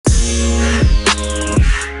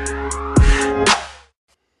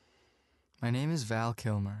My name is Val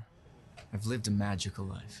Kilmer. I've lived a magical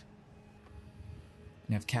life,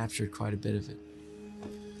 and I've captured quite a bit of it.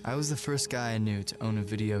 I was the first guy I knew to own a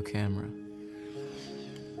video camera.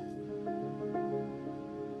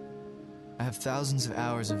 I have thousands of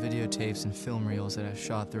hours of videotapes and film reels that I've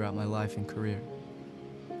shot throughout my life and career.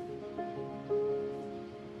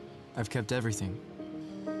 I've kept everything,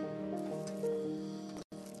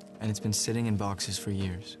 and it's been sitting in boxes for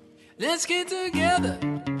years. Let's get together,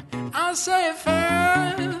 I'll say it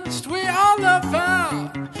fast. We all love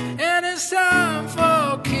Val, and it's time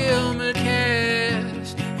for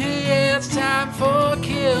KilmerCast. Yeah, it's time for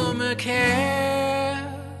KilmerCast.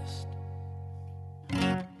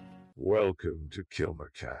 Welcome to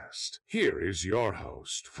KilmerCast. Here is your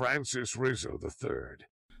host, Francis Rizzo III.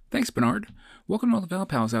 Thanks, Bernard. Welcome to all the Val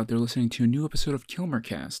Pals out there listening to a new episode of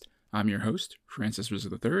KilmerCast. I'm your host, Francis Rizzo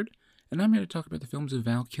III, and I'm here to talk about the films of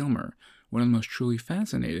Val Kilmer, one of the most truly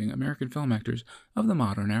fascinating American film actors of the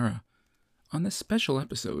modern era. On this special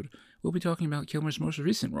episode, we'll be talking about Kilmer's most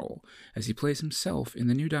recent role, as he plays himself in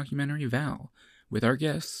the new documentary Val, with our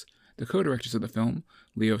guests, the co-directors of the film,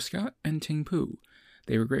 Leo Scott and Ting Pu.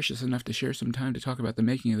 They were gracious enough to share some time to talk about the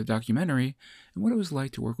making of the documentary and what it was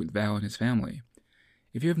like to work with Val and his family.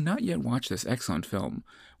 If you have not yet watched this excellent film,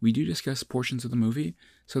 we do discuss portions of the movie,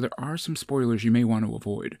 so there are some spoilers you may want to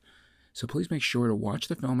avoid. So please make sure to watch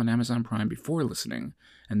the film on Amazon Prime before listening,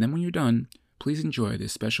 and then when you're done, please enjoy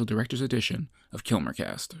this special director's edition of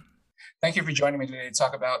KilmerCast. Thank you for joining me today to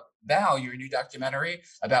talk about Val, your new documentary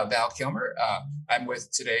about Val Kilmer. I'm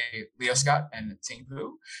with today Leo Scott and Ting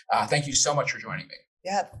Pu. Thank you so much for joining me.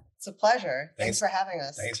 Yeah, it's a pleasure. Thanks for having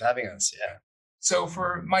us. Thanks for having us, yeah. So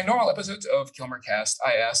for my normal episodes of KilmerCast,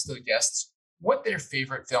 I ask the guests what their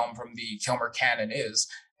favorite film from the Kilmer canon is.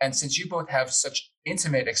 And since you both have such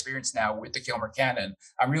intimate experience now with the Kilmer canon,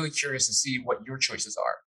 I'm really curious to see what your choices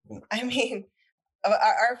are. I mean,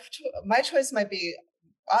 my choice might be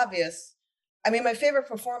obvious. I mean, my favorite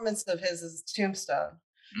performance of his is Tombstone.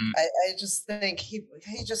 I just think he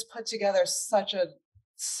just put together such a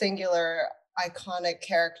singular, iconic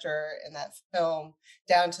character in that film,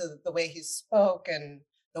 down to the way he spoke and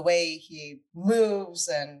the way he moves,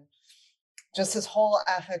 and just his whole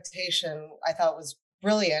affectation I thought was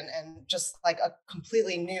brilliant, and just like a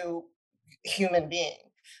completely new human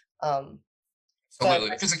being. Absolutely.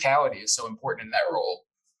 The physicality is so important in that role.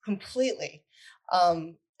 Completely.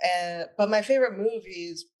 But my favorite movie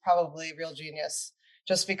is probably Real Genius,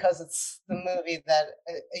 just because it's the movie that,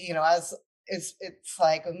 it's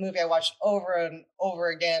like a movie I watched over and over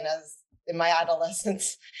again as in my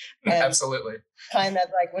adolescence. And Absolutely. Kind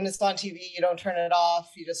that, like, when it's on TV, you don't turn it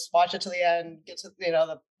off. You just watch it to the end, get to,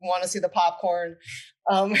 want to see the popcorn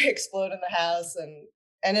explode in the house.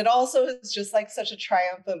 And it also is just like such a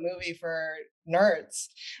triumphant movie for nerds.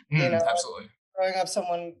 Absolutely. Growing up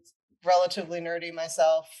someone relatively nerdy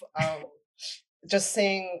myself, just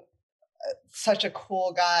seeing such a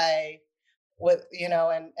cool guy with,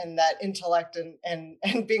 and that intellect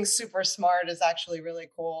and being super smart is actually really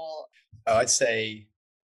cool. I'd say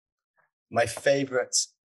my favorite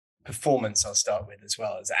performance I'll start with as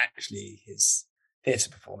well is actually his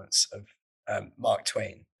theatre performance of Mark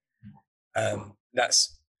Twain.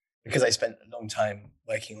 That's because I spent a long time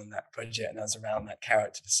working on that project and I was around that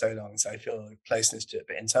character for so long, so I feel a closeness to it.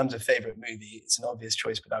 But in terms of favorite movie, it's an obvious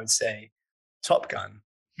choice, but I would say Top Gun.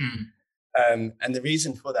 And the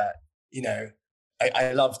reason for that,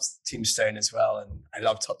 I loved Tombstone as well, and I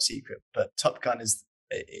love Top Secret, but Top Gun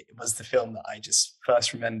it was the film that I just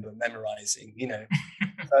first remember memorizing.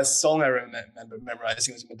 First song I remember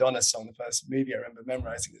memorizing was a Madonna song. The first movie I remember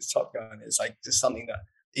memorizing was Top Gun. It's like just something that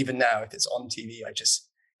even now, if it's on TV, I just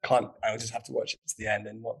can't. I'll just have to watch it to the end.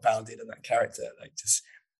 And what Val did on that character, like just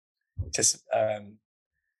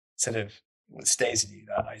sort of stays with you,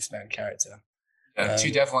 that Iceman character.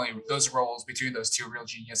 Those roles between those two, Real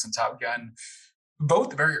Genius and Top Gun,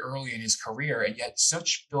 both very early in his career, and yet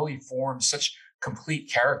such fully formed, such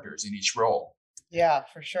complete characters in each role. Yeah,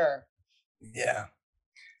 for sure. Yeah.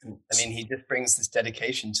 I mean, he just brings this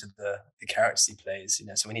dedication to the characters he plays,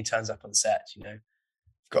 so when he turns up on set, I've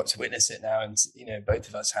got to witness it now, and, both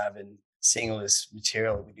of us have, in seeing all this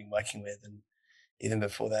material we've been working with, and even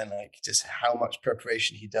before then, like, just how much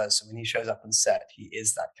preparation he does. So when he shows up on set, he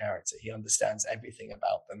is that character. He understands everything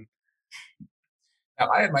about them. Now,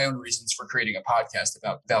 I had my own reasons for creating a podcast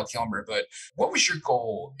about Val Kilmer, but what was your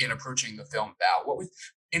goal in approaching the film Val?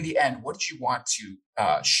 In the end, what did you want to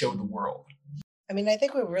show the world? I mean, I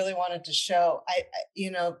think we really wanted to show,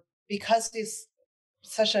 because he's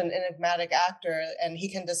such an enigmatic actor and he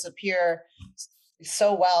can disappear,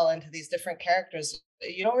 so well into these different characters,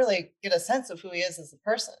 you don't really get a sense of who he is as a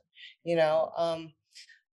person, you know.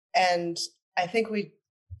 And I think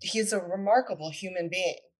he's a remarkable human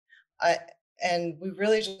being. And we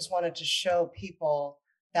really just wanted to show people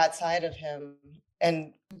that side of him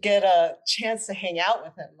and get a chance to hang out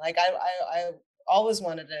with him. Like I always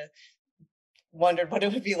wondered what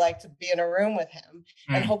it would be like to be in a room with him,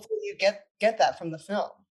 and hopefully you get that from the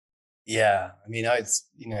film. Yeah, I mean, I would,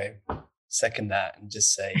 you know, second that and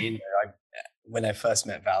just say, you know, when I first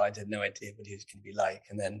met Val, I had no idea what he was going to be like,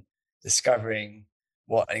 and then discovering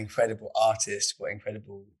what an incredible artist, what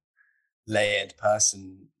incredible layered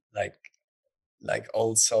person, like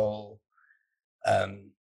old soul,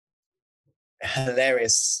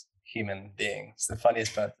 hilarious human being. It's the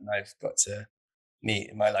funniest person I've got to meet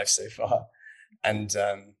in my life so far, and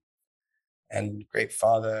great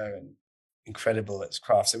father and incredible at his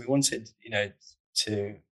craft. So we wanted, you know,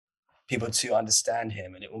 to people to understand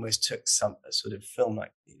him, and it almost took a sort of film,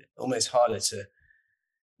 like, you know, almost harder to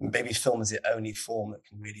maybe film is the only form that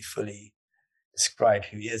can really fully describe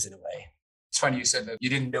who he is in a way. It's funny you said that you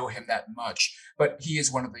didn't know him that much, but he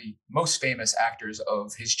is one of the most famous actors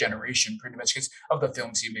of his generation, pretty much because of the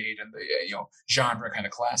films he made and the genre kind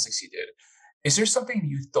of classics he did. Is there something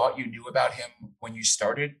you thought you knew about him when you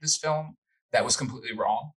started this film that was completely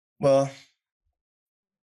wrong? Well,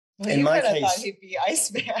 in my case, thought he'd be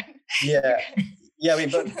Iceman. Yeah. Yeah, I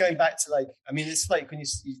mean, but going back to, like, I mean, it's like when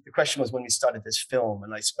the question was when we started this film,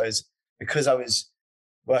 and I suppose because I was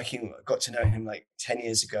got to know him like 10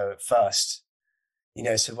 years ago at first, you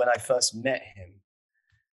know, so when I first met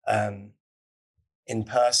him in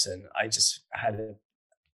person, I just had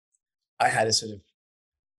a sort of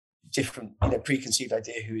different, you know, preconceived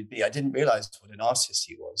idea who he'd be. I didn't realize what an artist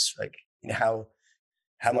he was, like, you know,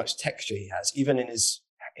 how much texture he has, even in his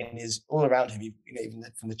all around him, you know, even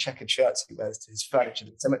from the checkered shirts he wears to his furniture,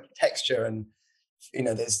 so much texture, and, you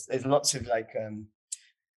know, there's lots of like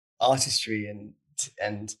artistry,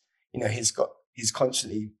 and you know, he's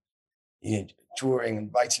constantly, you know, drawing and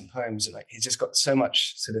writing poems, and like he's just got so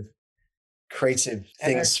much sort of creative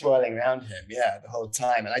things swirling around him, yeah, the whole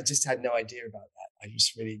time. And I just had no idea about that. I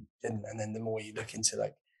just really didn't. And then the more you look into,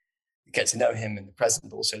 like, you get to know him in the present,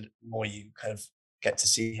 but also the more you kind of get to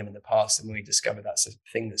see him in the past, and when we discover that's a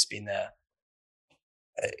thing that's been there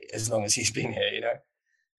as long as he's been here, you know.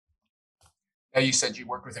 Now, you said you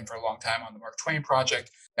worked with him for a long time on the Mark Twain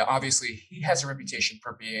project. Now, obviously, he has a reputation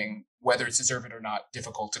for being, whether it's deserved or not,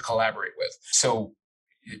 difficult to collaborate with. So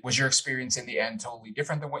was your experience in the end totally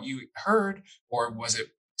different than what you heard, or was it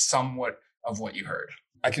somewhat of what you heard?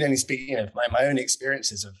 I can only speak, you know, my own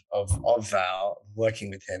experiences of Val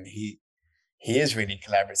working with him. He is really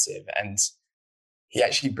collaborative, and he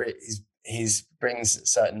actually brings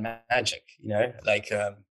certain magic, you know, like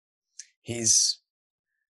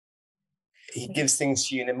he gives things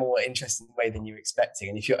to you in a more interesting way than you're expecting,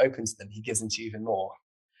 and if you're open to them, he gives them to you even more.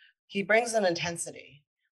 He brings an intensity,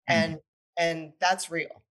 and that's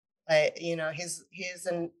real. You know, he's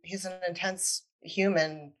an intense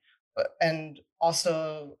human, and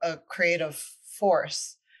also a creative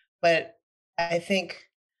force. But I think,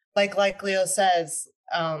 like Leo says,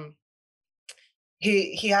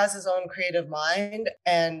 he has his own creative mind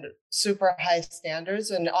and super high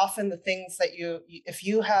standards. And often the things that if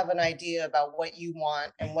you have an idea about what you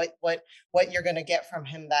want and what you're going to get from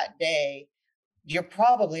him that day, you're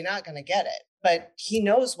probably not going to get it. But he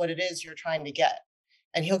knows what it is you're trying to get,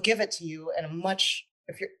 and he'll give it to you in a much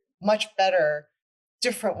better,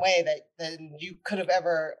 different way than you could have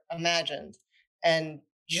ever imagined. And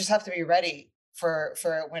you just have to be ready for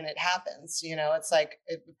it when it happens. You know, it's like,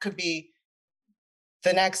 it could be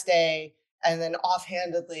the next day, and then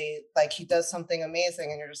offhandedly, like, he does something amazing,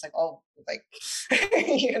 and you're just like, oh, like,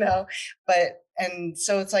 you know. And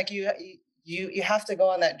so it's like you have to go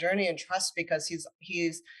on that journey and trust, because he's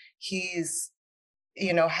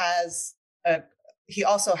you know, he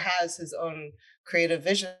also has his own creative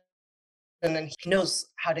vision, and then he knows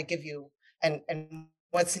how to give you and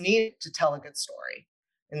what's needed to tell a good story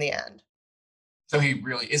in the end. So he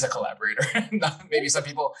really is a collaborator. Maybe some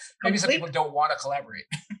people don't want to collaborate.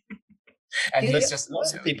 And he's just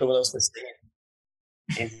lots of people also say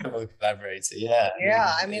incredible collaborator. Yeah.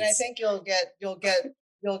 Yeah. I mean, I think you'll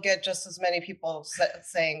get just as many people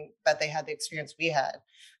saying that they had the experience we had.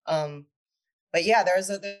 But yeah, there's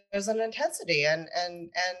an intensity, and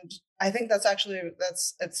I think that's actually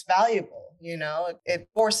it's valuable. You know, it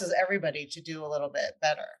forces everybody to do a little bit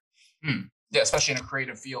better. Yeah, especially in a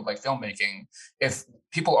creative field like filmmaking. If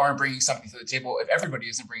people aren't bringing something to the table, if everybody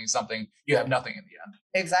isn't bringing something, you have nothing in the end.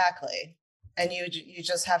 Exactly. And you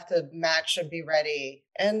just have to match and be ready.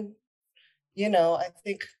 And I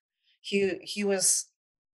think he was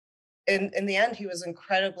in the end, he was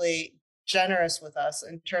incredibly generous with us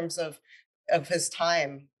in terms of his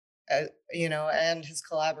time, and his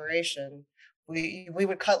collaboration. We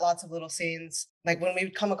would cut lots of little scenes, like when we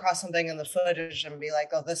would come across something in the footage and be like,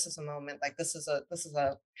 oh, this is a moment, like this is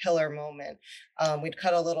a pillar moment. We'd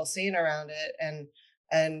cut a little scene around it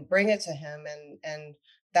and bring it to him, and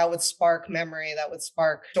that would spark memory, that would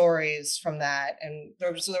spark stories from that, and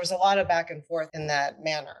there was a lot of back and forth in that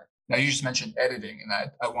manner. Now, you just mentioned editing,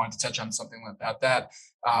 and I wanted to touch on something about that.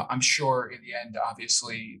 I'm sure in the end,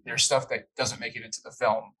 obviously, there's stuff that doesn't make it into the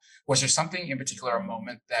film. Was there something in particular, a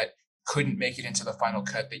moment that couldn't make it into the final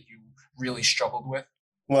cut that you really struggled with?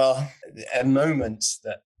 Well, a moment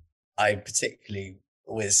that I particularly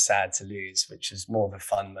was sad to lose, which was more of a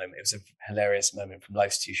fun moment. It was a hilarious moment from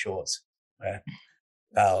Life's Too Short, where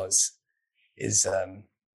Val is it's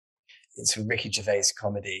a Ricky Gervais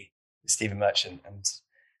comedy, Stephen Merchant, and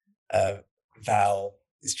Val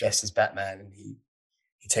is dressed as Batman, and he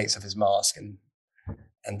takes off his mask, and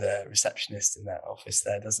the receptionist in that office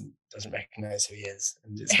there doesn't recognize who he is,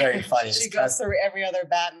 and it's very funny. She goes through every other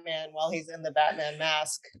Batman while he's in the Batman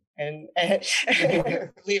mask and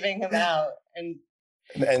leaving him out, and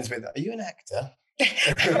it ends with, "Are you an actor?"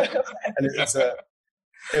 And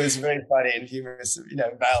it was very funny and humorous.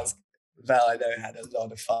 Val, I know, had a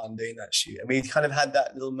lot of fun doing that shoot. And we kind of had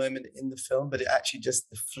that little moment in the film, but it actually just,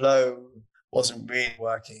 the flow wasn't really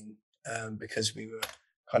working because we were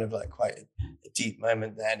kind of like quite a deep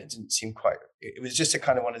moment there, and it didn't seem quite, it was just a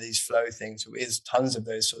kind of one of these flow things. There is tons of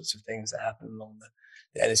those sorts of things that happen along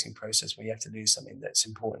the editing process where you have to lose something that's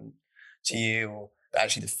important to you, or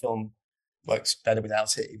actually the film works better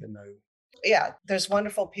without it, even though. Yeah, there's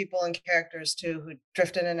wonderful people and characters too who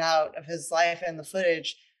drift in and out of his life and the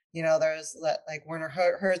footage. There's like Werner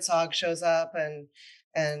Herzog shows up,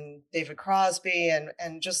 and David Crosby,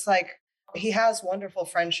 and just like he has wonderful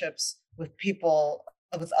friendships with people,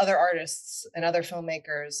 with other artists and other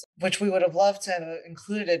filmmakers, which we would have loved to have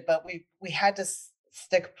included, but we had to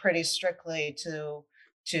stick pretty strictly to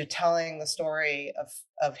telling the story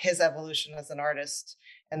of his evolution as an artist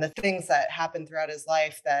and the things that happened throughout his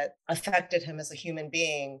life that affected him as a human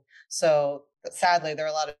being. So sadly, there are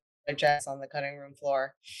a lot of jets on the cutting room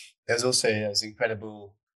floor. There was also an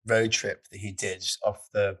incredible road trip that he did off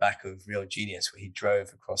the back of Real Genius, where he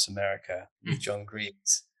drove across America with John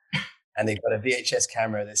Greaves, and they've got a VHS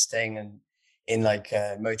camera. They're staying in like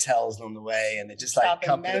motels along the way, and they just like stop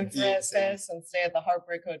in Memphis and stay at the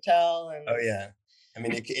Heartbreak Hotel. And oh yeah, I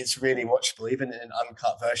mean it's really watchable. Even in an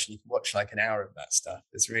uncut version, you can watch like an hour of that stuff.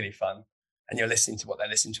 It's really fun, and you're listening to what they're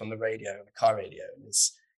listening to on the radio, on the car radio, and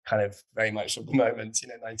it's kind of very much of the moment,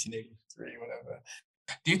 1983, whatever.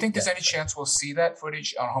 Do you think there's any chance we'll see that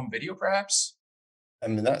footage on home video, perhaps? I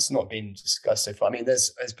mean, that's not been discussed so far. I mean,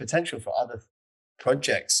 there's potential for other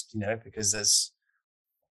projects, because there's,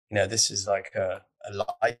 this is like a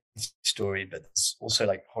live story, but there's also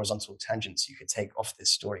like horizontal tangents you could take off this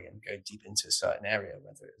story and go deep into a certain area,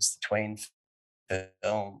 whether it's the Twain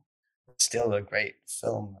film, still a great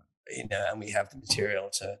film, and we have the material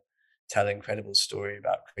to tell an incredible story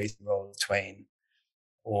about crazy role of Twain,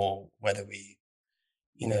 or whether we,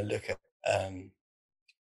 look at,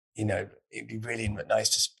 it'd be really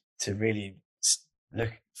nice to really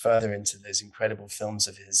look further into those incredible films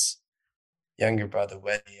of his younger brother,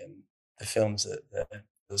 Weddy, and the films that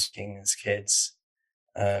was King as kids.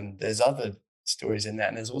 There's other stories in that,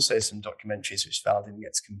 and there's also some documentaries which Val didn't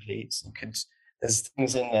get to complete. There's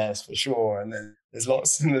things in there for sure, and there's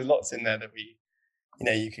lots in there that we,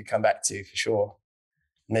 you could come back to for sure.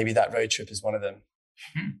 Maybe that road trip is one of them.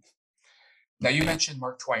 Now, you mentioned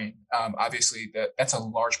Mark Twain. Obviously, that's a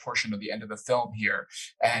large portion of the end of the film here.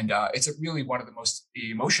 And it's really one of the most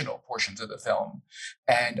emotional portions of the film.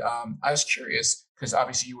 And I was curious, because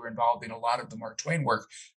obviously you were involved in a lot of the Mark Twain work.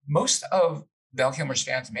 Most of Val Kilmer's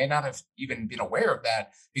fans may not have even been aware of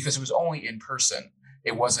that because it was only in person.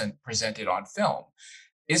 It wasn't presented on film.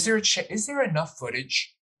 Is there enough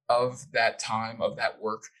footage of that time, of that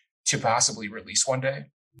work, to possibly release one day?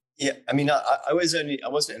 Yeah, I mean, I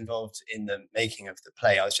wasn't involved in the making of the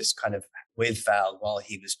play. I was just kind of with Val while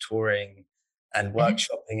he was touring and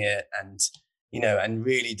workshopping it, and and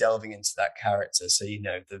really delving into that character. So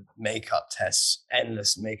the makeup tests,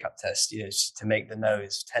 endless makeup tests, to make the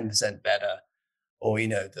nose 10% better, or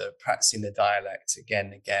the practicing the dialect again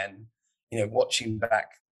and again. Watching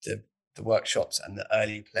back the workshops and the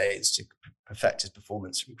early plays to perfect his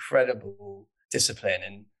performance, incredible discipline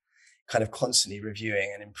and kind of constantly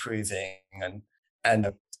reviewing and improving, and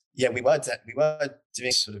we were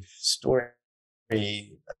doing sort of story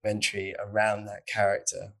documentary around that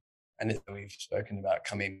character, and we've spoken about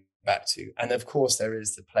coming back to. And of course, there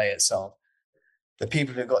is the play itself. The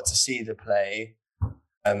people who got to see the play,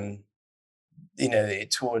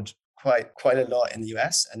 it toured quite a lot in the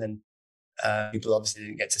US, and then people obviously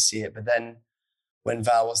didn't get to see it. But then when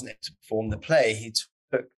Val wasn't able to perform the play, he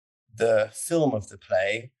took the film of the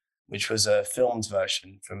play, which was a filmed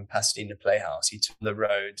version from Pasadena Playhouse. He took the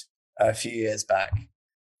road a few years back,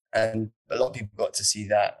 and a lot of people got to see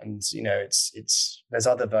that. And there's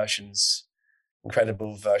other versions,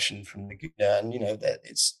 incredible version from Laguna, and that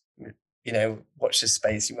it's watch this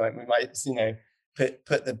space. We might put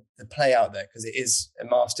the play out there because it is a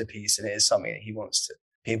masterpiece and it is something that he wants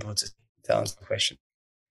people to answer the question.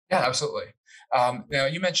 Yeah, absolutely. Now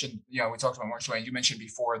you mentioned, we talked about Mark Twain. You mentioned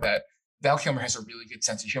before that Val Kilmer has a really good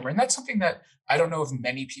sense of humor. And that's something that I don't know if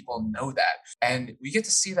many people know that. And we get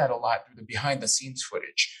to see that a lot through the behind the scenes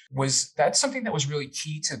footage. Was that something that was really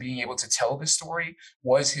key to being able to tell this story?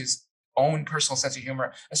 Was his own personal sense of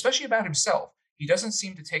humor, especially about himself? He doesn't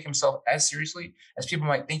seem to take himself as seriously as people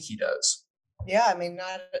might think he does. Yeah, I mean,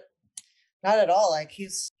 not at all. Like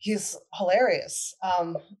he's hilarious.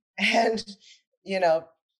 And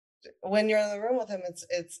when you're in the room with him,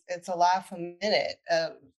 it's a laugh a minute.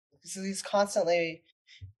 So he's constantly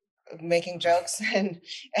making jokes and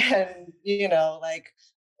like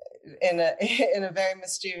in a very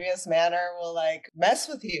mischievous manner will like mess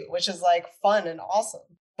with you, which is like fun and awesome.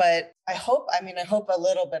 But I hope a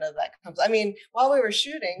little bit of that comes. I mean, while we were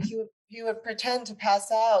shooting, he would pretend to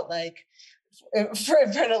pass out like in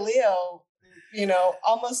front of Leo,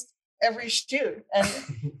 almost every shoot.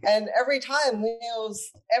 And every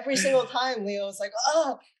single time Leo's like,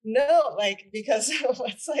 oh no, like, because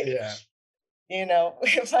it's like,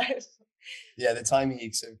 the time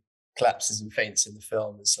he sort of collapses and faints in the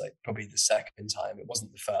film is like probably the second time. It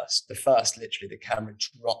wasn't the first. The first, literally, the camera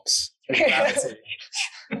drops through gravity.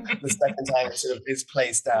 The second time it sort of is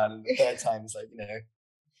placed down, and the third time is like,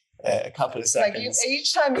 a couple of seconds. Like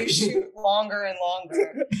each time you shoot longer and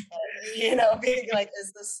longer, being like,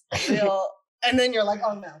 is this real? And then you're like,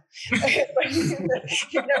 oh no.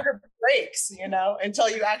 He never breaks, until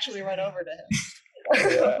you actually run over to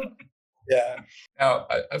him. Yeah. Now,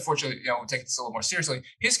 unfortunately, we'll take this a little more seriously.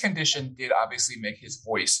 His condition did obviously make his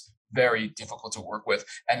voice very difficult to work with.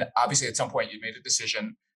 And obviously at some point you made a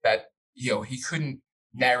decision that, he couldn't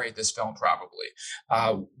narrate this film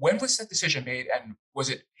probably. When was that decision made, and was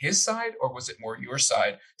it his side or was it more your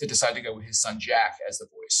side to decide to go with his son Jack as the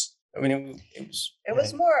voice? I mean, it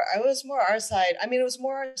was more our side. I mean, it was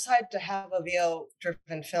more our side to have a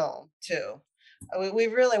VO-driven film too. We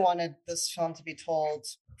really wanted this film to be told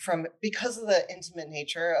because of the intimate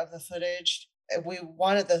nature of the footage. We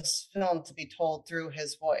wanted this film to be told through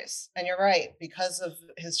his voice. And you're right, because of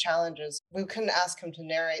his challenges, we couldn't ask him to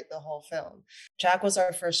narrate the whole film. Jack was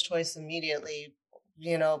our first choice immediately.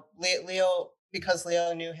 Leo, because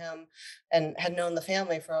Leo knew him and had known the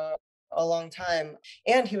family for a long time.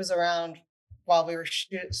 And he was around while we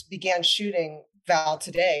began shooting Val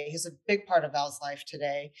today. He's a big part of Val's life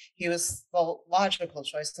today. He was the logical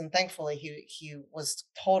choice. And thankfully, he was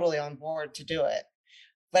totally on board to do it.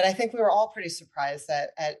 But I think we were all pretty surprised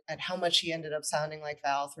at how much he ended up sounding like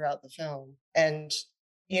Val throughout the film. And,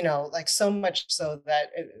 like so much so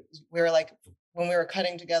that we were like, when we were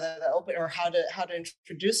cutting together the open, or how to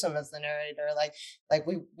introduce him as the narrator, like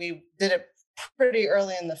we did it pretty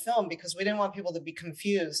early in the film because we didn't want people to be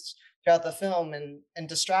confused throughout the film and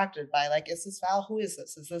distracted by like, is this Val? Who is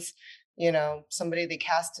this? Is this, somebody they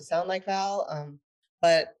cast to sound like Val?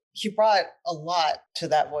 But he brought a lot to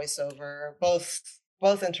that voiceover,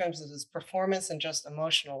 both in terms of his performance and just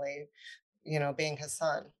emotionally, being his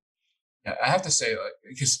son. Yeah, I have to say,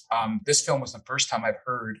 because this film was the first time I've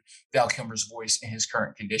heard Val Kilmer's voice in his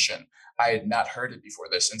current condition. I had not heard it before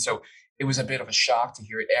this. And so it was a bit of a shock to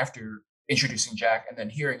hear it after introducing Jack and then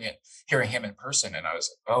hearing him in person. And I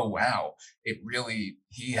was like, oh, wow,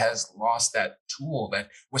 he has lost that tool that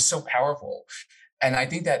was so powerful. And I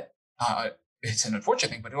think that it's an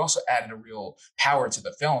unfortunate thing, but it also added a real power to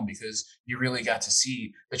the film because you really got to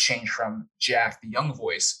see the change from Jack, the young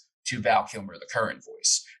voice, to Val Kilmer, the current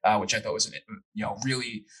voice, which I thought was,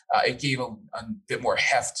 really, it gave a bit more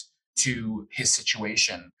heft to his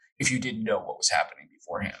situation if you didn't know what was happening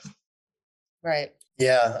beforehand. Right.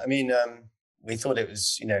 Yeah. I mean, we thought it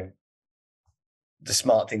was, the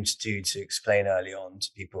smart thing to do to explain early on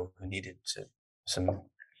to people who needed some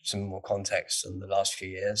more context in the last few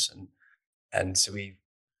years. And so we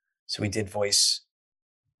did voice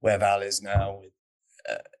where Val is now with,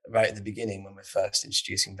 right at the beginning when we're first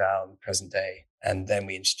introducing Val in the present day, and then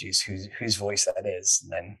we introduce whose voice that is,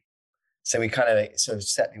 and then so we kind of sort of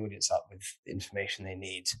set the audience up with the information they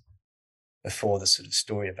need before the sort of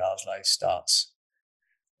story of Val's life starts,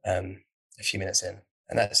 a few minutes in.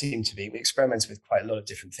 And that seemed to be, we experimented with quite a lot of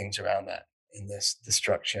different things around that in this, the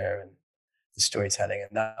structure and the storytelling.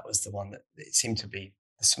 And that was the one that it seemed to be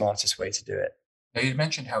the smartest way to do it. Now, you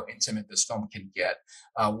mentioned how intimate this film can get.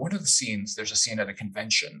 One of the scenes, there's a scene at a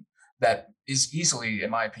convention that is easily, in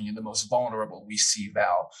my opinion, the most vulnerable we see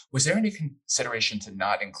Val. Was there any consideration to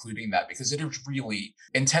not including that? Because it was really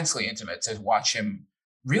intensely intimate to watch him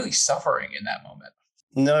really suffering in that moment.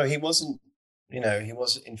 No, he wasn't,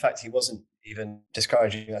 in fact, he wasn't even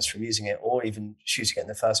discouraging us from using it or even shooting it in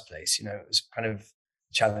the first place. It was kind of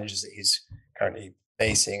challenges that he's currently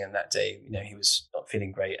facing. And that day, he was not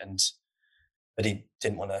feeling great, but he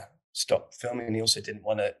didn't want to stop filming, and he also didn't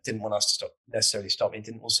want us to necessarily stop. He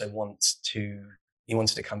didn't also he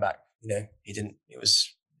wanted to come back. He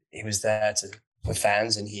was there for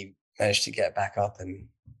fans, and he managed to get back up, and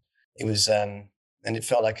it was, and it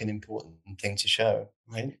felt like an important thing to show,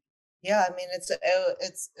 right? Yeah, I mean, it's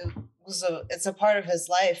a part of his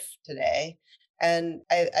life today, and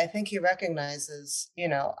I think he recognizes,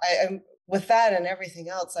 I'm with that and everything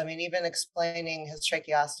else. I mean, even explaining his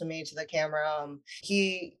tracheostomy to the camera,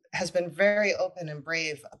 he has been very open and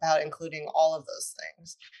brave about including all of those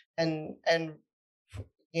things, and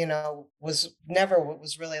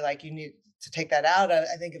was really like, you need to take that out.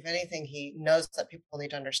 I think if anything, he knows that people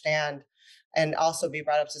need to understand and also be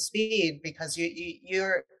brought up to speed, because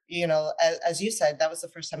you're as you said, that was the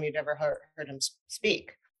first time you'd ever heard him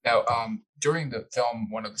speak. Now, during the film,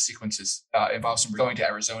 one of the sequences involves him going to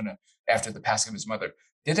Arizona after the passing of his mother.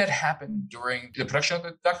 Did that happen during the production of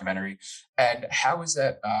the documentary? And how is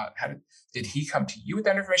that? Did he come to you with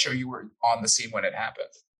that information, or you were on the scene when it happened?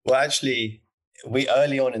 Well, actually, we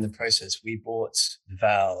early on in the process, we bought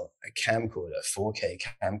Val a camcorder, a 4K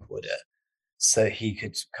camcorder, so he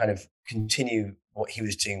could kind of continue what he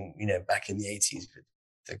was doing, back in the 80s with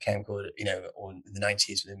the camcorder, or in the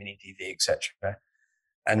 90s with the mini DV, etc.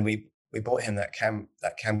 And we bought him that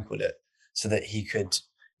camcorder so that he could,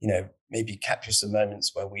 maybe capture some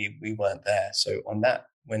moments where we weren't there. So on that,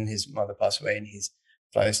 when his mother passed away and he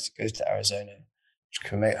goes to Arizona to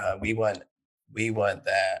cremate her, we weren't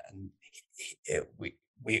there, and it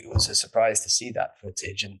was a surprise to see that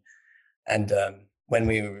footage. And when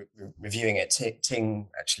we were reviewing it, Ting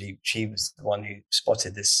actually, she was the one who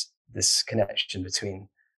spotted this connection between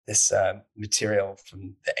this material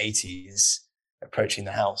from the 80s approaching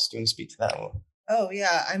the house. Do you want to speak to that one? Oh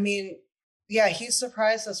yeah, I mean, yeah, he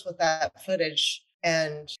surprised us with that footage,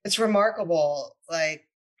 and it's remarkable, like,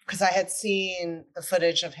 because I had seen the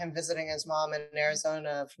footage of him visiting his mom in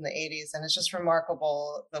Arizona from the 80s, and it's just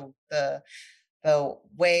remarkable the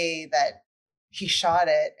way that he shot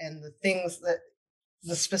it, and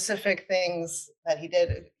the specific things that he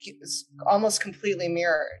did, he was almost completely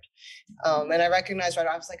mirrored. And I recognized right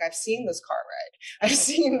away, I was like, I've seen this car ride. I've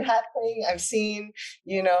seen that thing. I've seen,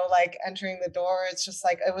 like entering the door. It's just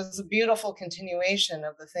like, it was a beautiful continuation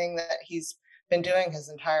of the thing that he's been doing his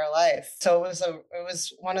entire life. So it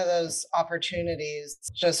was one of those opportunities,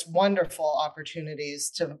 just wonderful opportunities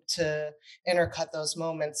to intercut those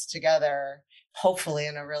moments together, hopefully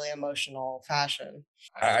in a really emotional fashion.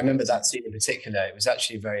 I remember that scene in particular. It was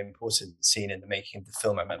actually a very important scene in the making of the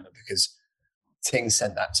film, I remember, because Ting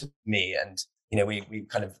sent that to me, and we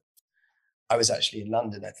kind of, I was actually in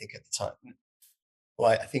London, I think, at the time. Well,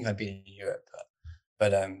 I think I'd been in Europe,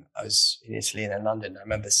 but I was in Italy and in London. I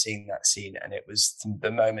remember seeing that scene, and it was the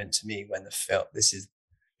moment to me when the film, this is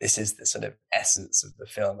the sort of essence of the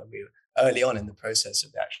film, and we were early on in the process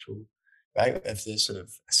of the actual, right, of the sort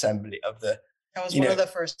of assembly of the. That was one of the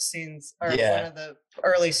first scenes, or one of the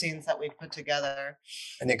early scenes that we put together.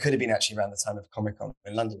 And it could have been actually around the time of Comic-Con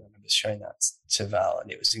in London. I remember showing that to Val, and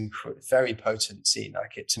it was a very potent scene.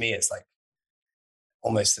 Like, to me, it's like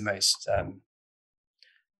almost the most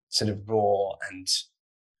sort of raw and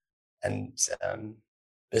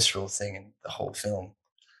visceral thing in the whole film.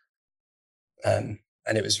 And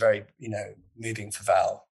it was very, moving for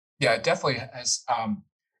Val. Yeah, it definitely has.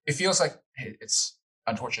 It feels like it's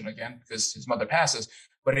unfortunate again because his mother passes,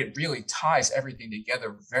 but it really ties everything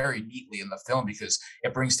together very neatly in the film, because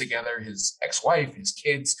it brings together his ex-wife, his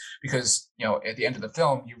kids, because at the end of the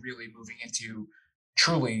film you're really moving into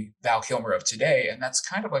truly Val Kilmer of today, and that's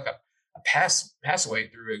kind of like a pass away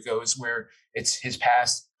through it goes, where it's his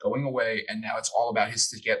past going away, and now it's all about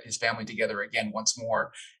to get his family together again once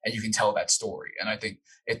more, and you can tell that story. And I think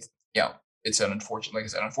it's an unfortunate, like I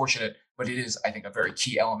said, unfortunate, but it is, I think, a very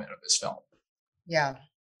key element of this film. Yeah.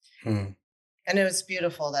 And it was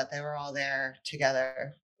beautiful that they were all there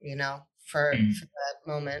together, for that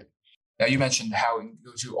moment. Now, you mentioned how you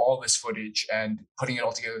go through all this footage and putting it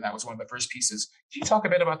all together. That was one of the first pieces. Can you talk a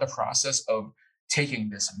bit about the process of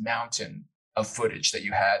taking this mountain of footage that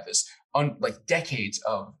you had, this like decades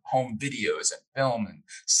of home videos and film and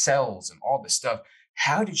cells and all this stuff?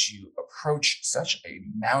 How did you approach such a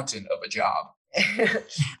mountain of a job? I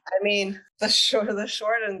mean, the short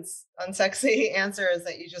and unsexy answer is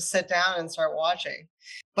that you just sit down and start watching.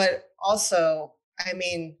 But also, I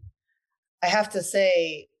mean, I have to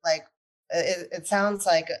say, like, it sounds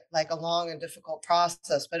like a long and difficult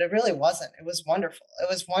process, but it really wasn't. It was wonderful. It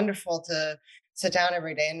was wonderful to sit down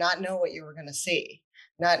every day and not know what you were going to see,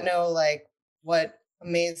 not know like what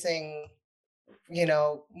amazing,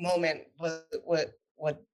 moment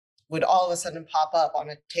would all of a sudden pop up on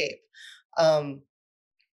a tape.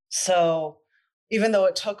 So even though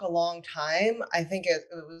it took a long time, I think it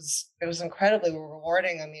was incredibly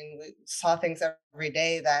rewarding. I mean, we saw things every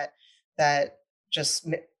day that just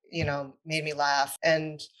made me laugh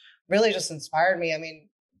and really just inspired me. I mean,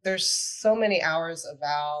 there's so many hours of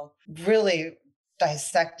Val really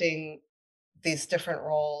dissecting these different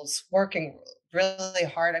roles, working really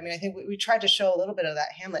hard. I mean, I think we tried to show a little bit of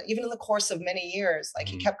that Hamlet, even in the course of many years. Like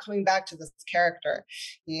he kept coming back to this character.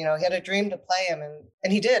 He had a dream to play him,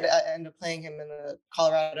 and he did end up playing him in the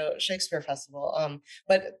Colorado Shakespeare Festival.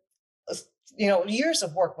 But years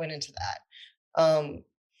of work went into that,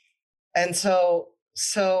 and so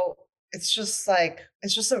it's just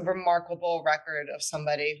a remarkable record of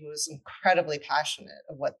somebody who is incredibly passionate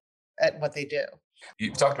at what they do.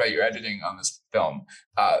 You talked about your editing on this film.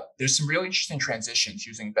 There's some really interesting transitions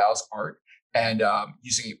using Val's art and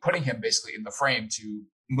putting him basically in the frame to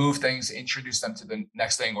move things, introduce them to the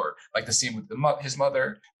next thing, or like the scene with his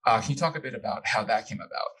mother. Can you talk a bit about how that came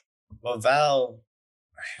about? Well, Val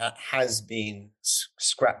has been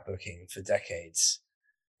scrapbooking for decades,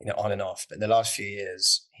 on and off. But in the last few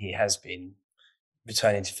years, he has been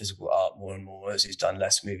returning to physical art more and more as he's done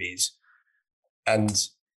less movies. And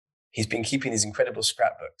he's been keeping these incredible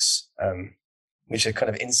scrapbooks, which are kind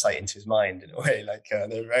of insight into his mind in a way. Like they're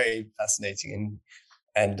very fascinating,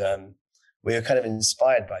 and we were kind of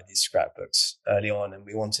inspired by these scrapbooks early on, and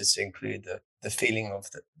we wanted to include the feeling of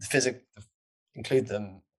the physical, include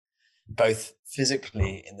them both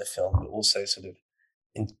physically in the film, but also sort of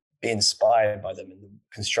be inspired by them in the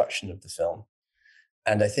construction of the film.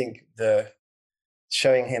 And I think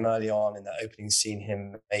showing him early on in that opening scene,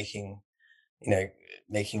 him making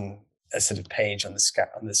a sort of page on the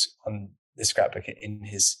scrapbook in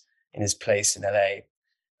his place in LA.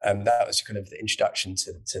 That was kind of the introduction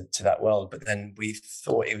to that world. But then we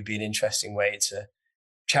thought it would be an interesting way to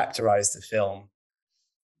chapterize the film,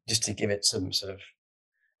 just to give it some sort of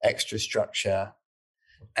extra structure.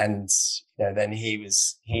 And then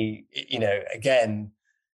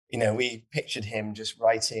we pictured him just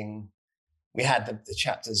writing. We had the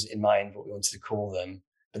chapters in mind, what we wanted to call them.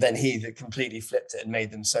 But then he completely flipped it and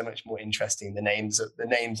made them so much more interesting. The names of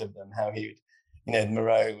them, how he would,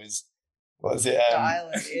 Moreau what was it? The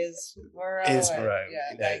island is Moreau. Is Moreau.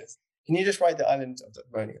 Yeah, can you just write the island of Dr.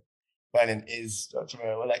 Moreau? The island is Dr.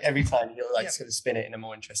 Moreau. Well, like every time he'll sort of spin it in a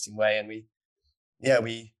more interesting way. And we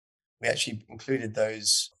actually included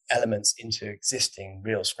those elements into existing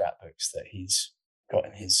real scrapbooks that he's got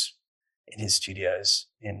in his studios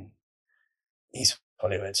in East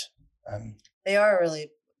Hollywood. They are really.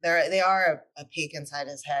 They are a peek inside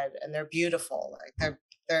his head, and they're beautiful. Like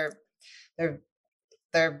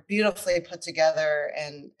they're beautifully put together,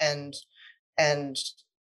 and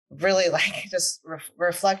really like just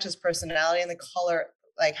reflect his personality and the color,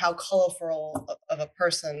 like how colorful of a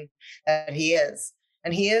person that he is.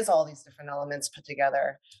 And he is all these different elements put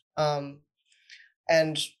together. And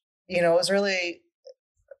it was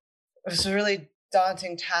a really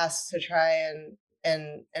daunting task to try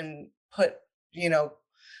and put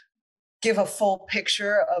give a full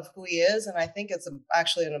picture of who he is. And I think it's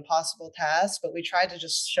actually an impossible task, but we tried to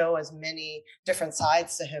just show as many different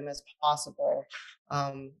sides to him as possible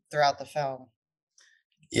throughout the film.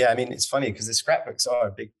 Yeah, I mean, it's funny because the scrapbooks are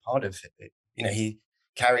a big part of it. He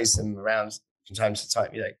carries them around from time to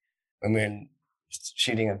time. Like when we're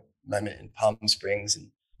shooting a moment in Palm Springs,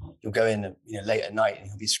 and you'll go in late at night and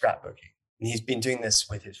he'll be scrapbooking. And he's been doing this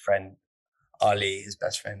with his friend Ali, his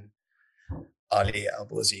best friend, Ali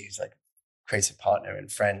Alborzi, who's like creative partner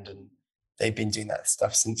and friend, and they've been doing that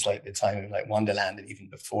stuff since like the time of like Wonderland and even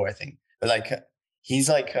before, I think. But like he's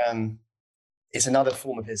like it's another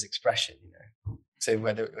form of his expression, So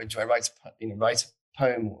whether do I write a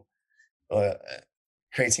poem or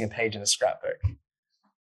creating a page in a scrapbook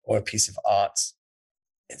or a piece of art,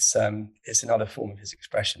 it's another form of his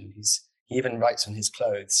expression. He even writes on his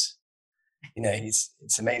clothes.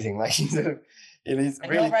 it's amazing. Like he's he's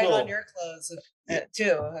And really he'll write cool. on your clothes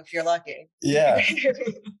too, if you're lucky. Yeah.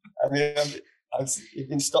 I mean, you've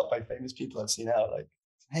been stopped by famous people I've seen out. Like,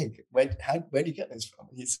 hey, where do you get this from?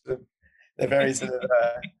 They're very sort of.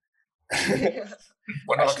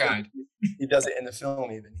 One of a kind. He does it in the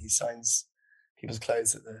film. Even he signs people's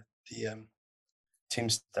clothes at the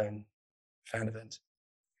Tombstone fan event.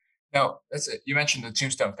 No, that's it. You mentioned the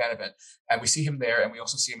Tombstone fan event, and we see him there, and we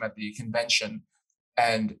also see him at the convention.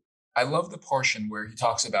 And I love the portion where he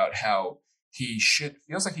talks about how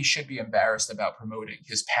feels like he should be embarrassed about promoting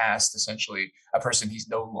his past, essentially a person he's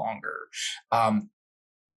no longer.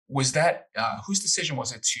 Was that whose decision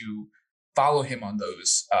was it to follow him on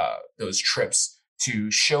those trips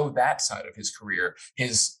to show that side of his career,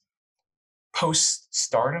 his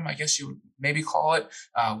post-stardom, I guess you would maybe call it,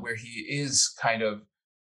 where he is kind of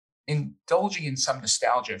indulging in some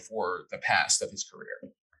nostalgia for the past of his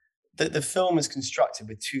career? The film is constructed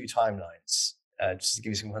with two timelines. Just to give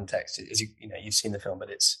you some context, as you've seen the film, but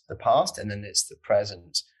it's the past and then it's the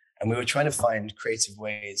present. And we were trying to find creative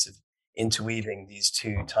ways of interweaving these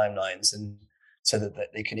two timelines, and so that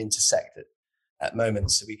they can intersect at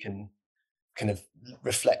moments, so we can kind of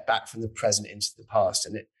reflect back from the present into the past.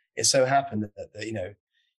 And it so happened that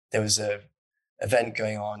there was a event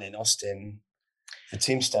going on in Austin, the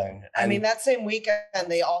Tombstone. I mean, that same weekend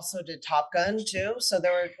they also did Top Gun too. So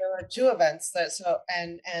there were two events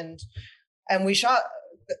and we shot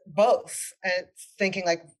both, and thinking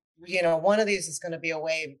like, one of these is going to be a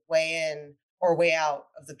way in or way out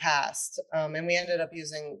of the past. And we ended up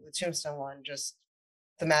using the Tombstone one just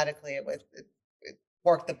thematically. It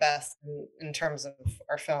worked the best in terms of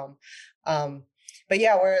our film. But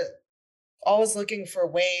yeah, we're always looking for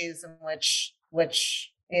ways in which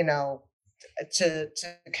to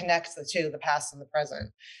connect the two, the past and the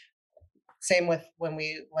present. Same with when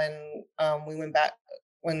we went back,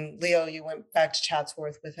 when Leo, you went back to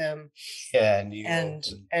Chatsworth with him. Yeah, New York.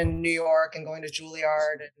 And New York, and going to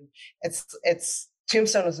Juilliard, and it's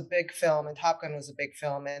Tombstone was a big film and Top Gun was a big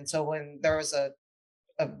film. And so when there was a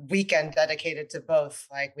weekend dedicated to both,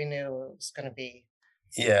 like, we knew it was going to be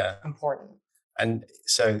important. And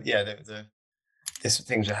so these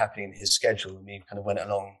things were happening in his schedule, and we kind of went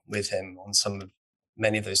along with him on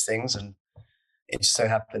many of those things. And it just so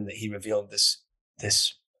happened that he revealed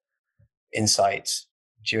this insight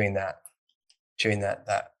during that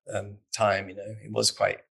time. It was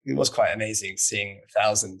quite amazing seeing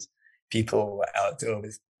 1,000 people outdoor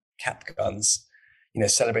with cap guns,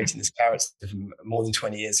 celebrating this character from more than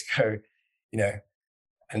 20 years ago,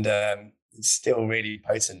 and it's still really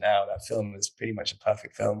potent now. That film is pretty much a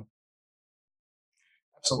perfect film.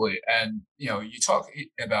 Absolutely. And, you talk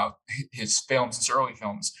about his films, his early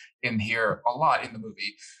films in here a lot in the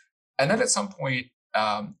movie. And then at some point,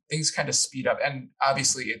 things kind of speed up. And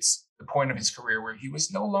obviously it's the point of his career where he was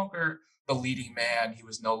no longer the leading man. He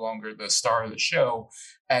was no longer the star of the show.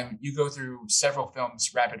 And you go through several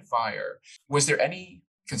films rapid fire. Was there any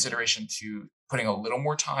consideration to putting a little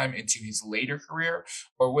more time into his later career,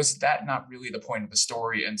 or was that not really the point of the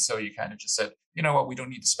story? And so you kind of just said, you know what, we don't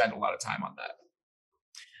need to spend a lot of time on that.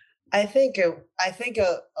 I think a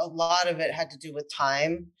lot of it had to do with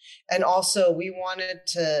time, and also we wanted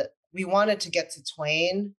to get to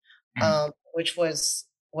Twain, which was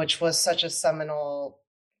such a seminal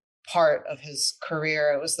part of his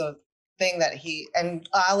career. It was the thing that and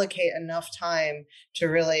allocate enough time to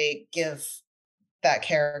really give that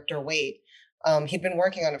character weight. He'd been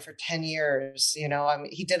working on it for 10 years.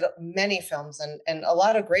 He did many films and a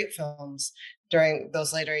lot of great films during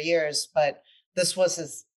those later years, but this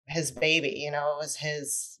was his baby, it was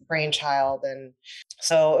his brainchild. And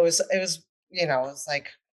so it was like,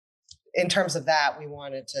 in terms of that, we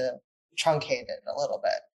wanted to truncate it a little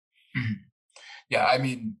bit. Mm-hmm. Yeah. I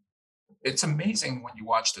mean, it's amazing when you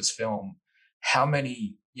watch this film, how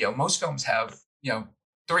many, most films have,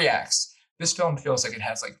 3 acts. This film feels like it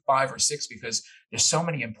has like 5 or 6, because there's so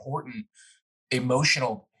many important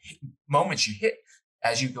emotional moments you hit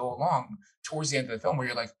as you go along towards the end of the film, where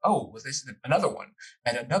you're like, oh, well, this is another one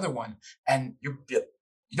and another one. And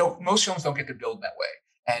most films don't get to build that way.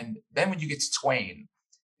 And then when you get to Twain,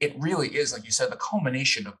 it really is, like you said, the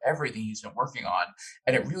culmination of everything he's been working on.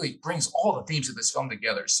 And it really brings all the themes of this film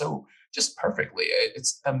together so just perfectly.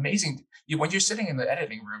 It's amazing. When you're sitting in the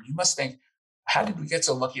editing room, you must think, how did we get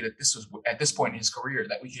so lucky that this was at this point in his career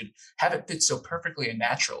that we could have it fit so perfectly and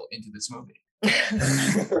natural into this movie?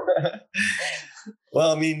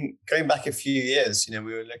 Well, I mean, going back a few years, we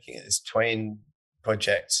were looking at this Twain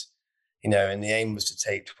project, and the aim was to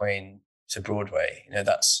take Twain to Broadway.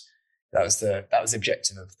 That was the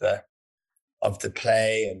objective of the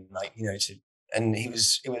play, and like, and it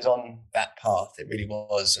was on that path. It really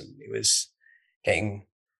was, and it was getting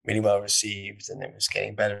really well received, and it was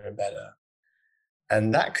getting better and better.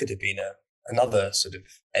 And that could have been another sort of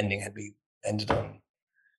ending had we ended on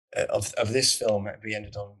of this film. Had we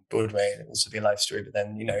ended on Broadway, and it would also be a life story. But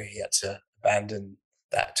then he had to abandon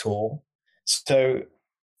that tour. So,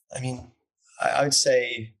 I mean, I would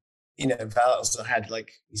say, Val also had,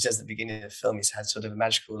 like he says at the beginning of the film, he's had sort of a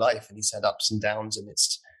magical life, and he's had ups and downs, and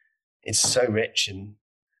it's so rich and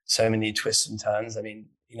so many twists and turns. I mean,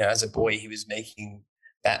 as a boy, he was making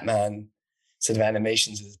Batman sort of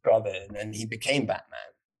animations with his brother, and then he became Batman.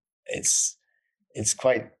 It's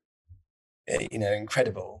quite,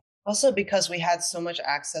 incredible. Also, because we had so much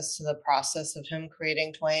access to the process of him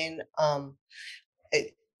creating Twain, I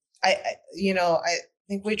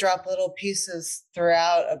think we drop little pieces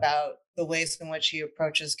throughout about the ways in which he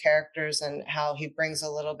approaches characters and how he brings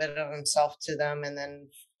a little bit of himself to them, and then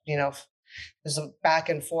there's a back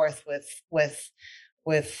and forth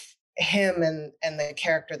with him and the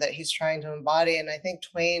character that he's trying to embody. And I think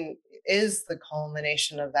Twain is the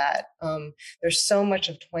culmination of that. There's so much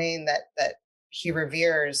of Twain that he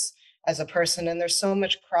reveres as a person, and there's so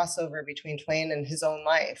much crossover between Twain and his own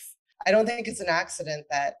life. I don't think it's an accident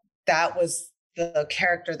that was the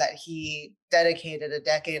character that he dedicated a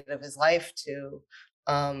decade of his life to.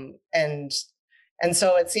 And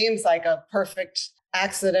so it seems like a perfect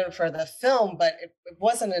accident for the film, but it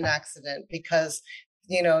wasn't an accident, because,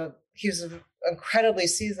 he was an incredibly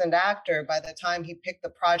seasoned actor by the time he picked the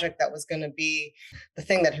project that was going to be the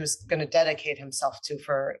thing that he was going to dedicate himself to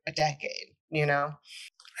for a decade,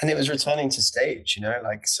 And it was returning to stage,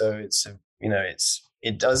 so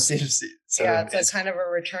it does seem it's a kind of a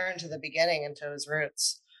return to the beginning and to his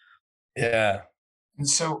roots. Yeah. And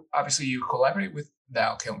so obviously you collaborate with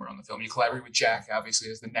Val Kilmer on the film. You collaborate with Jack, obviously,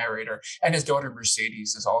 as the narrator, and his daughter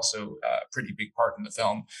Mercedes is also a pretty big part in the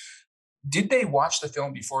film. Did they watch the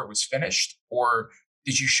film before it was finished, or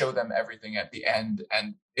did you show them everything at the end?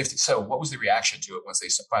 And if so, what was the reaction to it once they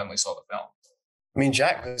finally saw the film? I mean,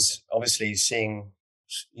 Jack was obviously seeing,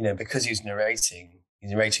 because he's narrating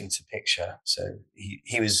to picture. So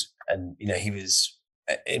he was, and he was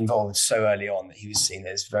involved so early on that he was seeing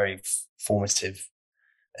those very formative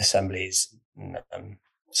assemblies.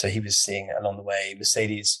 So he was seeing it along the way.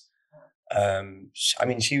 Mercedes,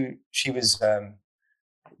 she was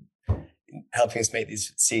helping us make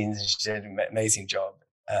these scenes, and she did an amazing job.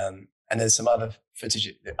 And there's some other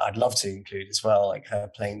footage that I'd love to include as well, like her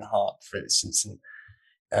playing the harp, for instance,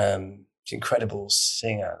 and incredible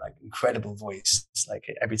singer, like incredible voice. It's like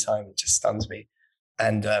every time it just stuns me.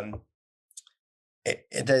 And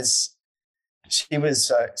she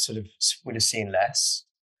was sort of would have seen less,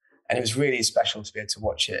 and it was really special to be able to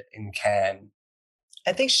watch it in Cannes.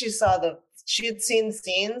 I think she had seen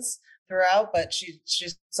scenes throughout, but she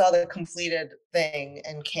saw the completed thing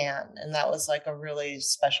in Cannes, and that was like a really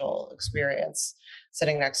special experience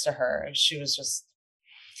sitting next to her. And she was just,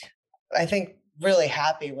 I think, really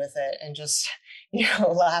happy with it, and just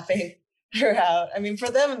laughing throughout. I mean, for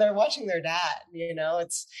them, they're watching their dad.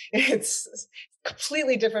 It's a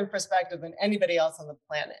completely different perspective than anybody else on the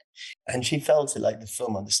planet. And she felt it like the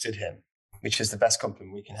film understood him, which is the best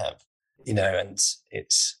compliment we can have. And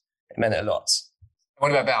it meant a lot. What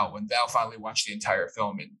about Val? When Val finally watched the entire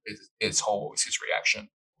film, and his reaction?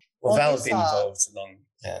 Well, Val's been involved along.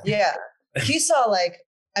 Yeah. He saw like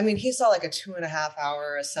a 2.5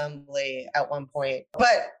 hour assembly at one point.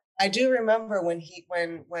 But I do remember when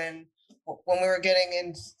we were getting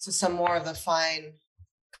into some more of the fine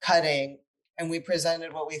cutting, and we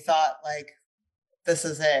presented what we thought, like, this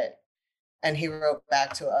is it. And he wrote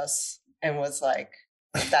back to us and was like,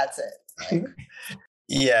 that's it. Like,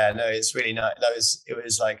 yeah, no, it's really nice. It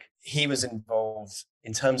was like he was involved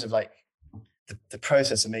in terms of like the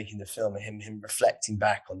process of making the film, and him reflecting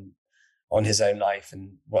back on his own life,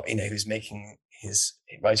 and what he was writing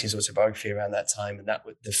his autobiography around that time, and that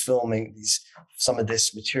the filming some of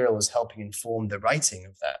this material was helping inform the writing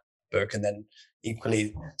of that book, and then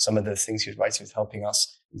equally some of the things he was writing was helping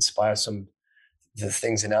us inspire some of the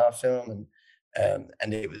things in our film,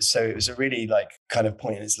 and it was a really like kind of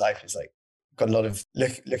point in his life. It's like got a lot of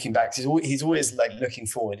looking back. He's always like looking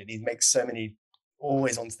forward, and he makes so many,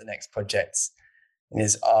 always onto the next projects in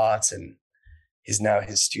his art, and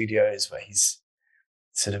his studios where he's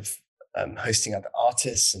sort of hosting other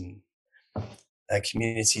artists and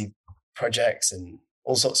community projects and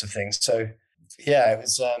all sorts of things. So yeah, it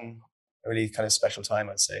was a really kind of special time,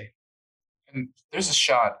 I'd say. And there's a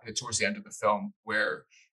shot towards the end of the film where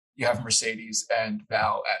you have Mercedes and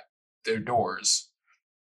Val at their doors.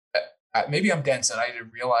 maybe I'm dense and I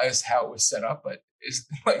didn't realize how it was set up, but it's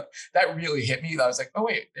like that really hit me. I was like, oh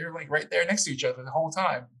wait, they're like right there next to each other the whole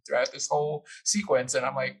time throughout this whole sequence, and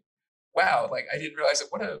I'm like, wow, like I didn't realize it.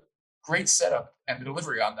 What a great setup and the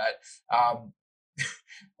delivery on that.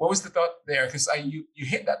 What was the thought there? Because you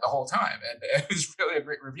hit that the whole time, and it was really a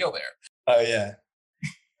great reveal there. Oh yeah,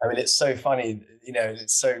 I mean it's so funny, you know,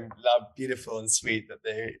 it's so beautiful and sweet that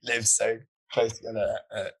they live so close together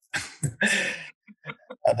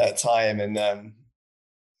at that time, and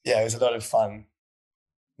yeah, it was a lot of fun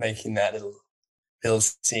making that little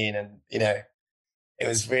scene, and you know, it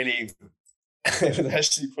was really it was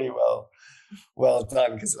actually pretty well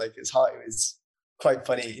done because like it's hard. It was quite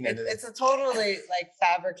funny, you know. It's a totally like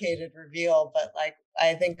fabricated reveal, but like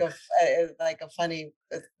I think of like a funny,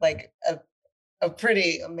 like a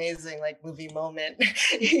pretty amazing like movie moment,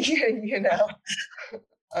 you know.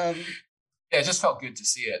 Yeah, it just felt good to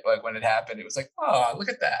see it. Like when it happened, it was like, oh, look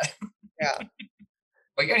at that. Yeah.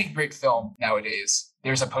 Like any great film nowadays,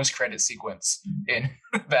 there's a post-credit sequence in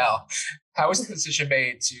Val. How was the decision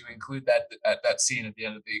made to include that scene at the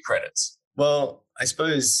end of the credits? Well, I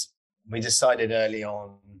suppose we decided early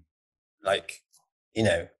on, like, you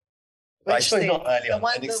know, I suppose not early on.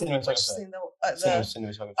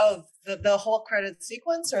 The whole credit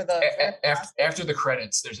sequence or the after the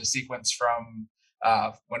credits, there's a sequence from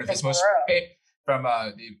one of his most the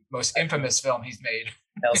most infamous film he's made.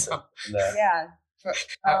 Nelson. Yeah.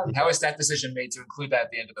 How was that decision made to include that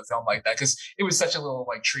at the end of the film like that? Because it was such a little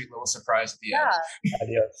like treat, little surprise at the end.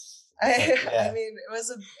 Adios. I mean, it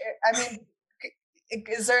was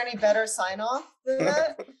is there any better sign off than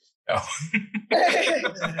that? No. I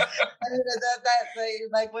mean,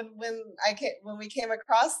 like when we came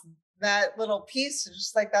across that little piece, it's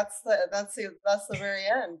just like that's the very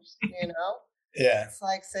end, you know. Yeah. It's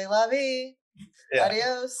like c'est la vie,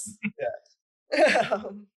 adios. Yeah.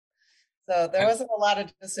 So there wasn't a lot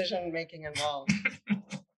of decision making involved.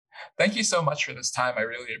 Thank you so much for this time. I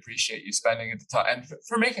really appreciate you spending the time and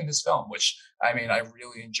for making this film, which I mean, I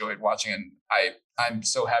really enjoyed watching, and I'm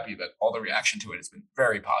so happy that all the reaction to it has been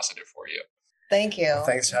very positive for you. Thank you. Well,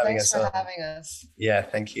 thanks for having us. Yeah,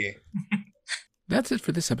 thank you. That's it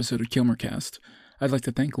for this episode of Kilmercast. I'd like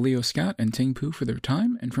to thank Leo Scott and Ting Poo for their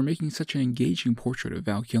time and for making such an engaging portrait of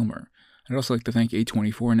Val Kilmer. I'd also like to thank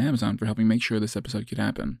A24 and Amazon for helping make sure this episode could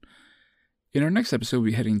happen. In our next episode,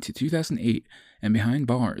 we'll be heading to 2008 and behind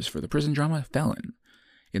bars for the prison drama Felon.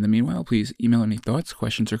 In the meanwhile, please email any thoughts,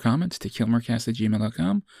 questions, or comments to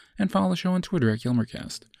kilmercast@gmail.com and follow the show on Twitter at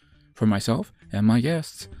Kilmercast. For myself and my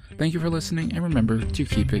guests, thank you for listening, and remember to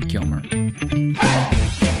keep it Kilmer.